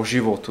také o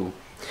životu.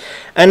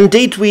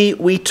 Indeed,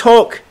 we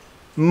talk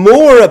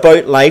more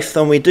about life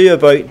than we do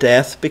about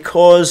death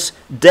because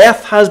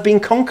death has been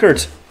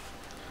conquered.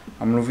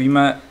 A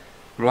mluvíme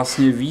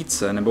vlastně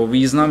více nebo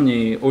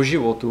významněji o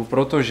životu,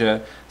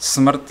 protože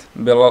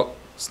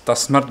ta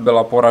smrt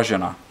byla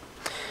poražena.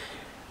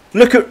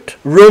 Look at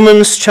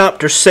Romans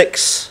chapter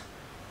 6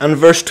 and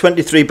verse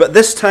 23, but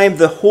this time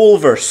the whole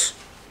verse.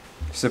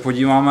 Když se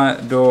podíváme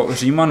do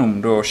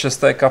Římanům, do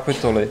 6.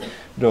 kapitoly,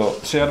 do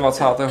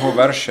 23.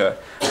 verše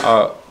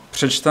a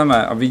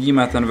přečteme a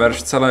vidíme ten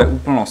verš celé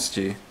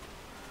úplnosti,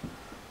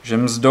 že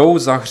mzdou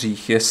za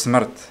hřích je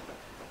smrt,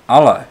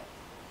 ale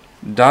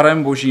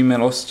darem Boží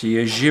milosti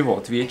je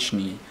život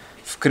věčný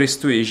v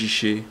Kristu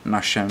Ježíši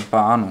našem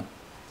Pánu.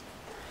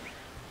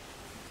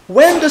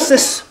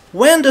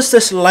 When does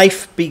this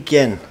life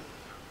begin?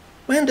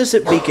 When does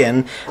it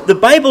begin? The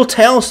Bible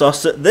tells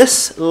us that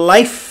this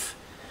life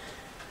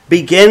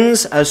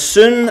begins as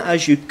soon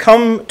as you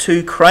come to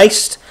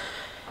Christ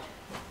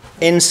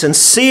in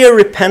sincere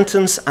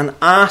repentance and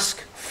ask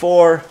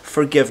for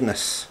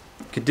forgiveness.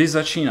 Kdy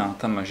začíná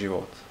tenhle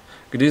život?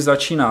 Kdy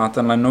začíná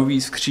tenhle nový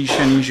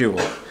vzkříšený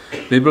život?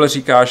 Bible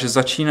říká, že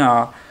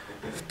začíná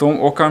v tom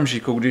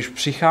okamžiku, když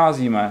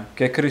přicházíme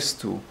ke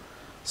Kristu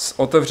s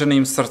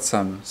otevřeným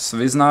srdcem, s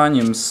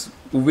vyznáním, s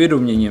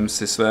uvědoměním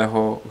si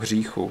svého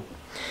hříchu.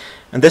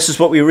 And this is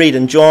what we read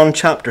in John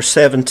chapter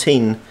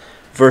 17,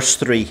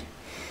 verse 3.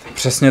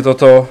 Přesně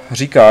toto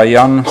říká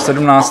Jan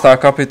 17.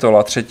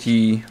 kapitola,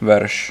 3.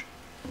 verš.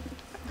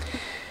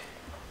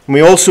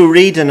 We also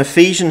read in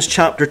Ephesians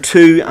chapter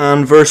 2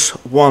 and verse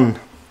 1.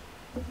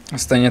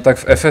 Stejně tak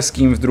v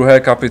Efeským v 2.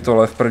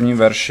 kapitole v 1.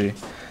 verši.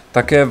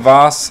 Také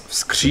vás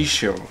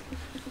vzkříšil,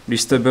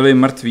 když jste byli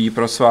mrtví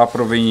pro svá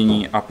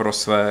provinění a pro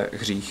své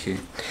hříchy.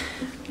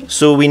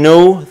 So we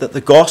know that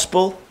the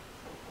gospel,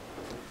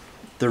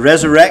 the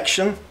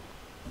resurrection,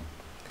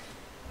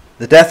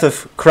 the death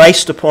of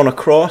Christ upon a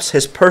cross,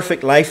 his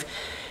perfect life,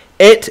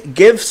 it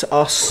gives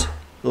us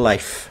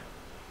life.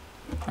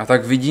 A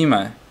tak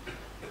vidíme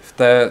v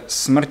té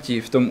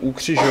smrti, v tom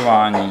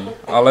ukřižování,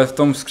 ale v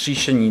tom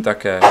vzkříšení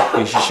také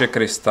Ježíše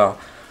Krista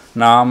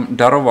nám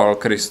daroval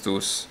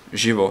Kristus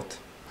život.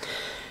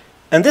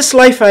 And this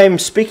life I'm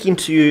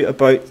speaking to you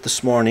about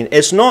this morning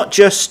is not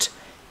just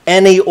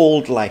any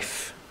old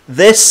life.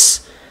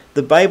 This,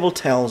 the Bible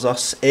tells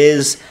us,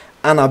 is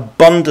an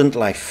abundant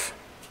life.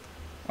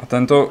 A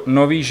tento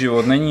nový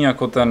život není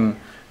jako ten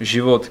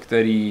život,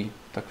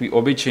 takový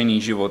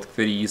obyčejný život,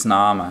 který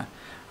známe.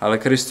 Ale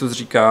Kristus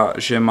říká,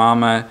 že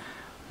máme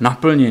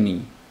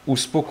naplněný,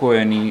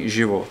 uspokojený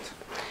život.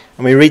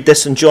 And we read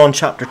this in John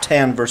chapter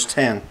 10, verse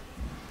 10.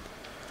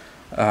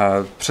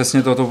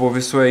 Přesně toto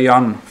popisuje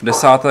Jan v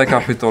 10.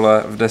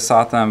 kapitole, v 10.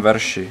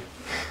 verši,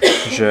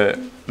 že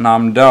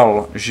nám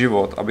dal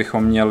život,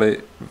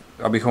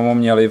 abychom ho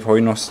měli v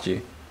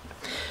hojnosti.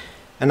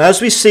 And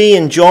as we see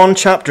in John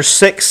chapter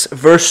 6,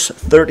 verse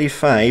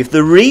 35,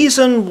 the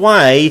reason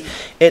why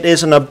it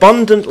is an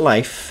abundant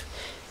life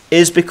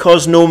is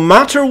because no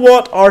matter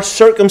what our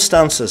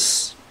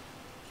circumstances,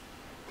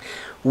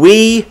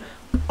 we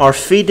are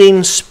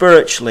feeding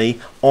spiritually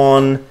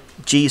on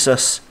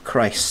Jesus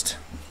Christ.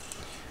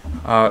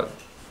 A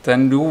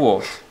ten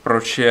důvod,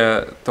 proč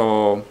je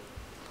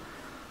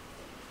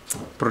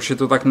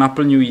to tak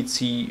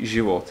naplňující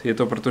život, je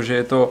to, protože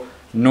je to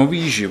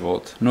nový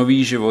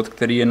život,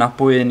 který je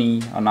napojený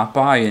a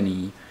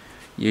napájený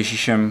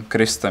Ježíšem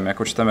Kristem,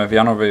 jako čteme v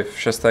Janovi v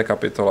 6.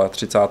 kapitole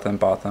 35.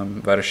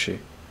 verši.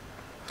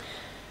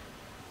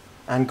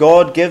 And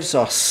God gives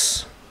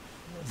us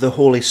the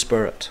Holy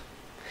Spirit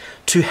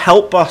to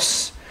help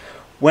us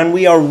when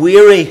we are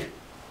weary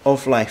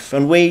of life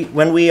and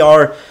when we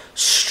are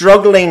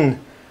struggling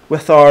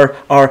with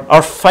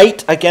our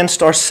fight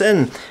against our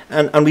sin.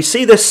 And we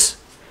see this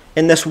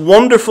in this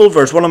wonderful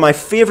verse, one of my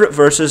favorite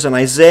verses in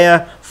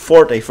Isaiah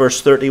 40,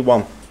 verse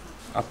 31.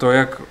 A to,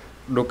 jak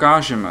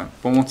dokážeme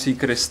pomocí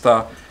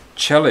Krista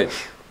čelit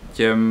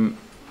těm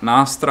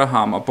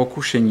nástrahám a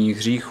pokušení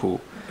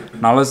hříchu,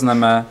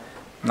 nalezneme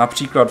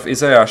například v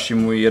Izajáši,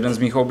 jeden z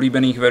mých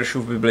oblíbených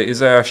veršů v Bibli,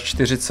 Izajáš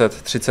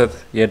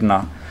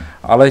 40:31.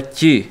 Ale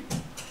ti,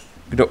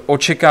 kdo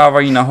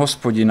očekávají na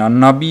Hospodina,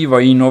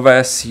 nabývají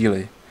nové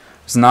síly,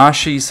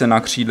 vznášejí se na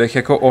křídlech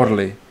jako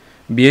orly,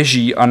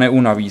 běží a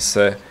neunaví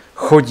se,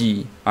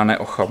 chodí a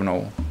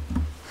neochabnou.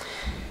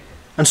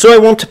 And so I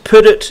want to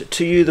put it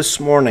to you this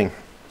morning,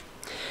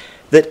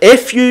 that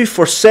if you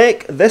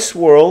forsake this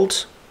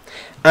world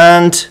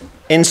and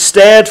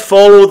instead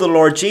follow the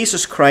Lord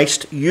Jesus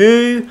Christ,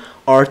 you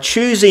are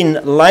choosing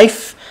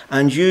life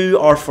and you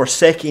are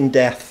forsaking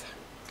death.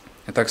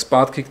 Tak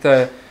zpátky k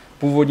té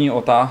původní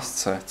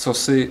otázce, co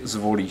si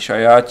zvolíš. A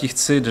já ti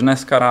chci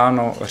dneska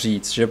ráno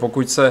říct, že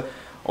pokud se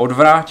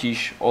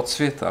odvrátíš od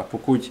světa,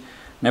 pokud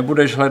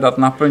nebudeš hledat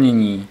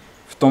naplnění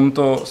v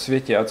tomto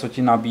světě a co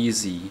ti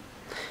nabízí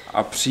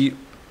a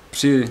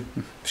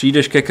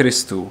přijdeš ke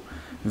Kristu,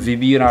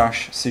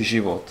 vybíráš si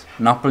život,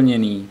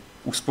 naplněný,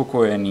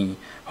 uspokojený,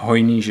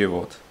 hojný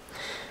život.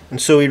 And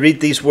so we read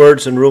these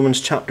words in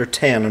Romans chapter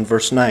 10 and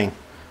verse 9.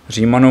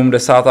 Římanům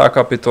 10.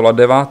 kapitola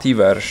 9.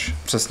 verš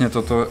přesně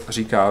toto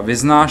říká.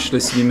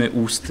 Vyznáš-li svými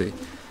ústy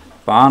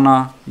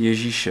Pána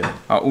Ježíše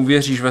a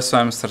uvěříš ve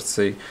svém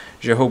srdci,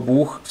 že ho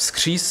Bůh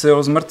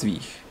vzkřísil z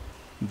mrtvých,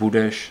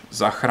 budeš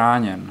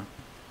zachráněn.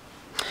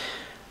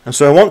 And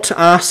so I want to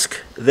ask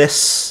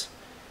this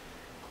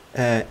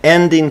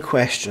ending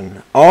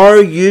question.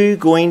 Are you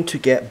going to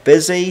get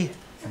busy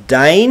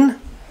dying?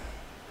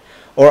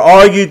 Or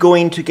are you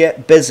going to get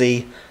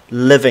busy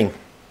living?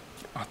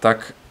 A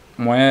tak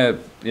moje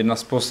jedna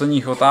z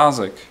posledních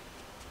otázek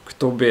k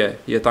tobě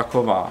je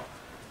taková.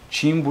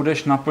 Čím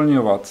budeš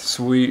naplňovat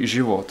svůj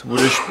život?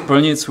 Budeš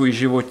plnit svůj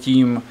život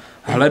tím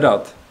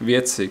hledat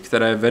věci,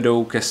 které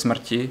vedou ke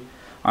smrti,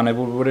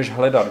 anebo budeš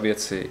hledat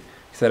věci,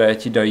 které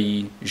ti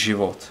dají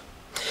život?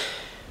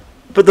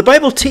 But the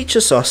Bible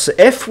teaches us that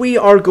if we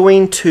are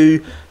going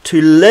to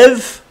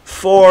live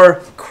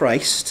for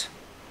Christ,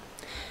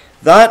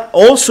 that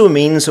also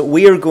means that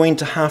we are going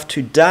to have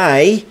to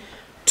die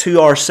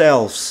to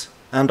ourselves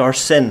and our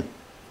sin.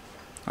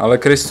 Ale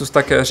Kristus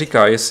také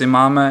říká, jestli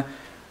máme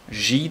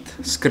žít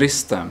s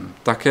Kristem,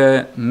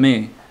 také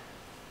my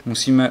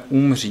musíme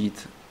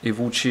umřít i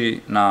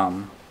vůči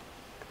nám.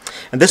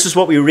 And this is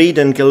what we read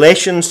in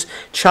Galatians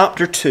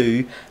chapter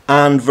 2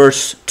 and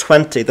verse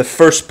 20, the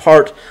first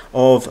part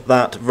of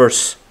that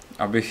verse.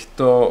 Abych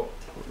to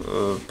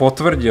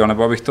potvrdil,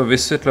 nebo abych to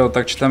vysvětlil,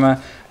 tak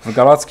čteme v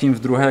Galackým v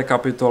 2.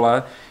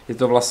 kapitole, je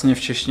to vlastně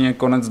v češtině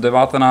konec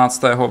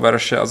 19.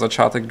 verše a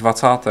začátek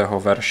 20.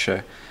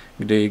 verše,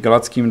 kdy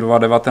Galackým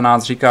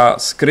 2.19 říká,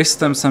 s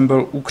Kristem jsem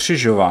byl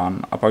ukřižován,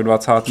 a pak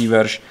 20.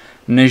 verš,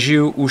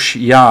 nežiju už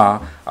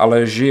já,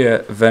 ale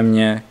žije ve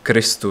mně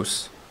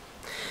Kristus.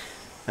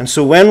 And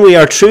so when we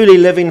are truly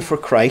living for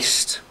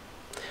Christ,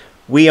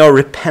 we are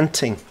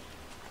repenting.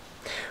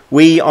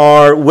 We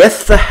are,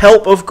 with the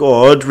help of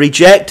God,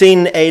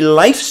 rejecting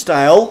a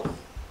lifestyle,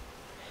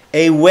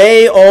 a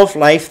way of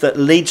life that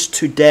leads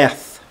to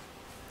death.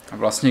 A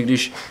vlastně,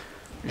 když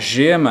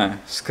žijeme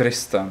s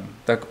Kristem,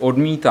 tak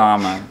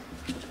odmítáme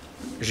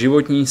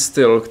životní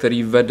styl,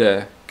 který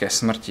vede ke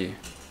smrti.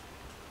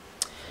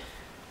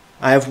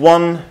 I have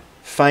one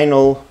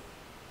final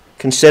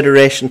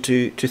consideration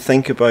to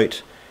think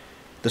about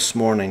this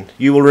morning.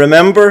 You will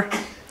remember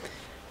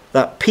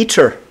that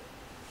Peter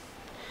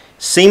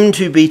seemed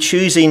to be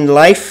choosing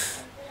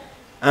life,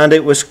 and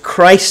it was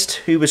Christ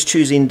who was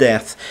choosing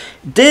death.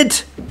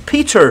 Did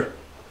Peter,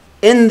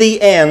 in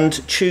the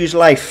end, choose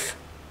life?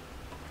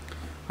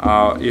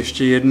 A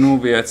ještě jednu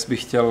věc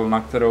bych chtěl,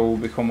 na kterou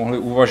bychom mohli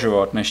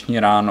uvažovat dnešní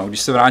ráno.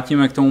 Když se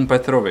vrátíme k tomu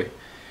Petrovi,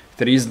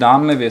 který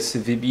zdánlivě si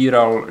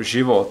vybíral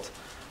život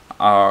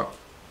a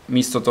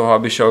místo toho,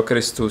 aby šel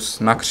Kristus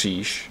na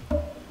kříž.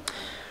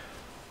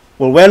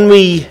 Well, when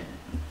we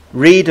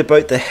read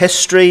about the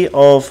history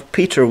of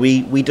Peter,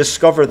 we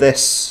discover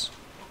this.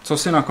 Co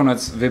si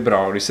nakonec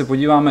vybral? Když se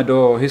podíváme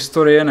do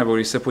historie, nebo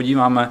když se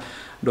podíváme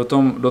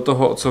do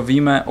toho, co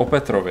víme o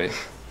Petrovi.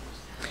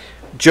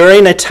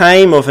 During a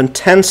time of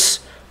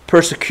intense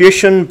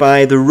persecution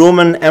by the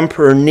Roman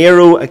Emperor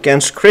Nero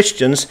against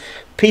Christians,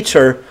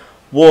 Peter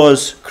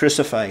was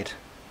crucified.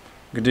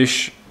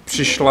 Když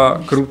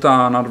přišla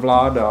krutá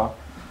nadvláda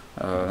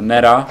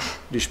Nera,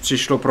 když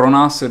přišlo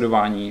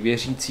pronásledování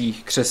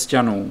věřících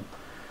křesťanů,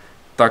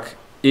 tak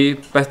i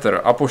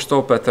Petr,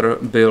 apoštol Petr,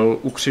 byl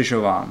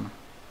ukřižován.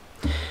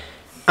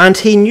 And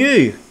he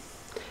knew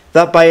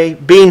that by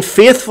being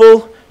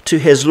faithful to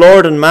his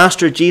Lord and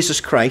Master Jesus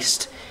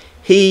Christ,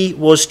 he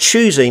was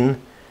choosing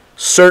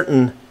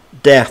certain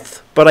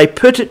death. But I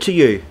put it to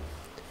you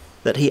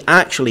that he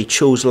actually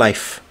chose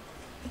life.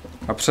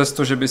 A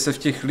přesto, že by se v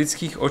těch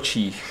lidských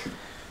očích,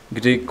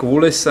 kdy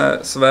kvůli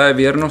své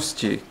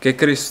věrnosti ke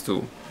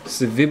Kristu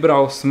si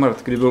vybral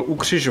smrt, kdy byl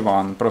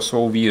ukřižován pro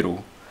svou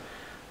víru,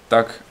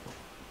 tak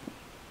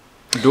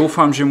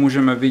doufám, že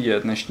můžeme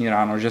vidět dnešní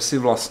ráno, že si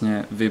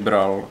vlastně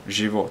vybral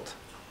život.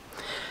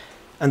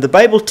 And the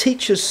Bible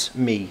teaches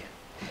me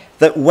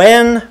that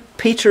when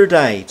Peter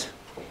died,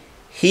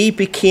 he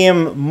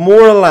became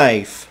more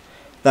alive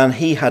than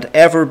he had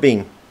ever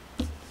been.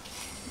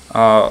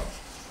 A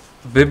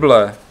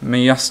Bible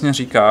mi jasně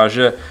říká,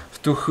 že v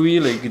tu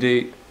chvíli,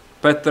 kdy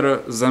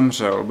Petr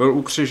zemřel, byl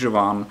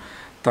ukřižován,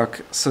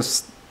 tak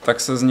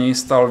se z něj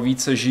stal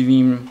více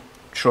živým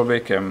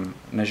člověkem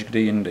než kdy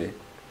jindy.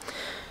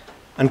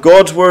 And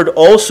God's word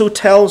also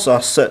tells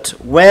us that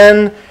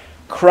when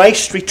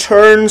Christ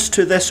returns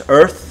to this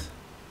earth,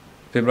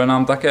 Bible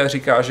nám také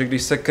říká, že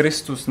když se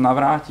Kristus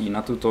navrátí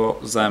na tuto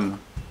zem,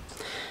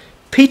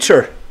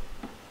 Peter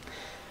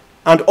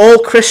and all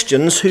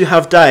Christians who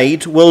have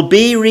died will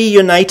be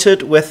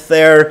reunited with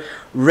their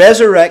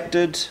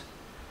resurrected,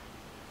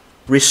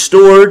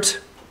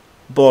 restored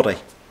body.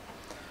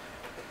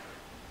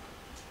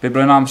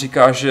 Bible nám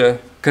říká, že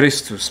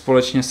Kristus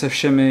společně se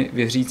všemi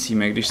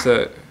věřícími, když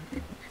se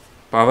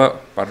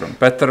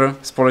Petr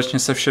společně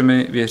se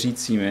všemi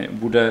věřícími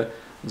bude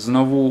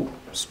znovu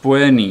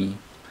spojený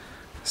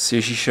s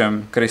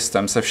Ježíšem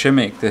Kristem, se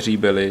všemi, kteří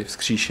byli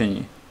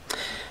vzkříšeni.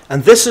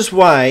 And this is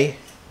why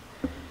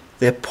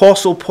the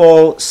Apostle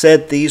Paul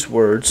said these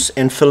words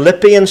in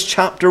Philippians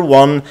chapter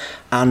 1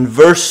 and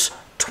verse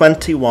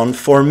 21,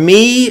 "For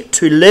me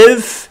to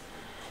live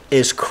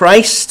is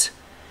Christ,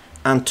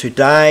 and to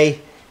die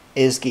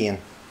is gain."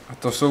 A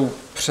to jsou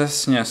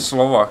přesně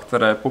slova,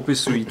 které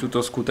popisují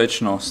tuto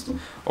skutečnost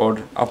od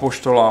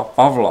apoštola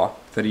Pavla,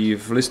 který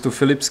v listu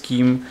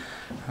Filipským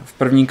v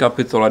 1.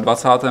 kapitole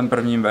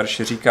 21.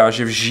 verši říká,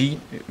 že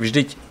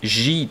vždyť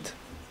žít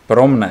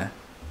pro mne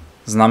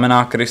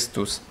znamená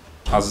Kristus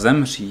a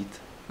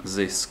zemřít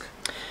zisk.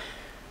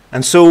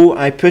 And so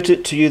I put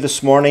it to you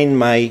this morning,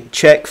 my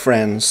Czech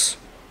friends,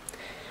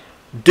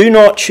 do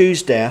not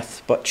choose death,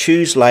 but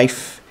choose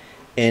life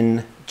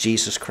in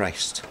Jesus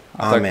Christ.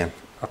 Amen.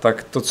 A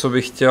tak to, co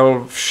bych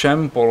chtěl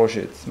všem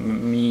položit,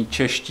 mí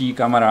čeští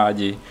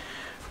kamarádi,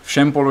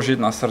 všem položit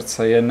na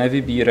srdce, je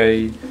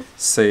nevybírej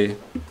si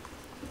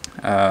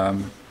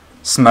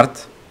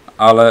smrt,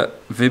 ale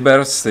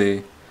vyber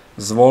si,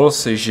 zvol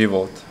si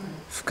život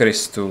v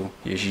Kristu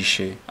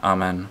Ježíši.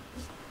 Amen.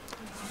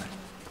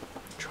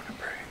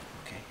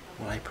 Okay.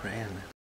 Well, I pray.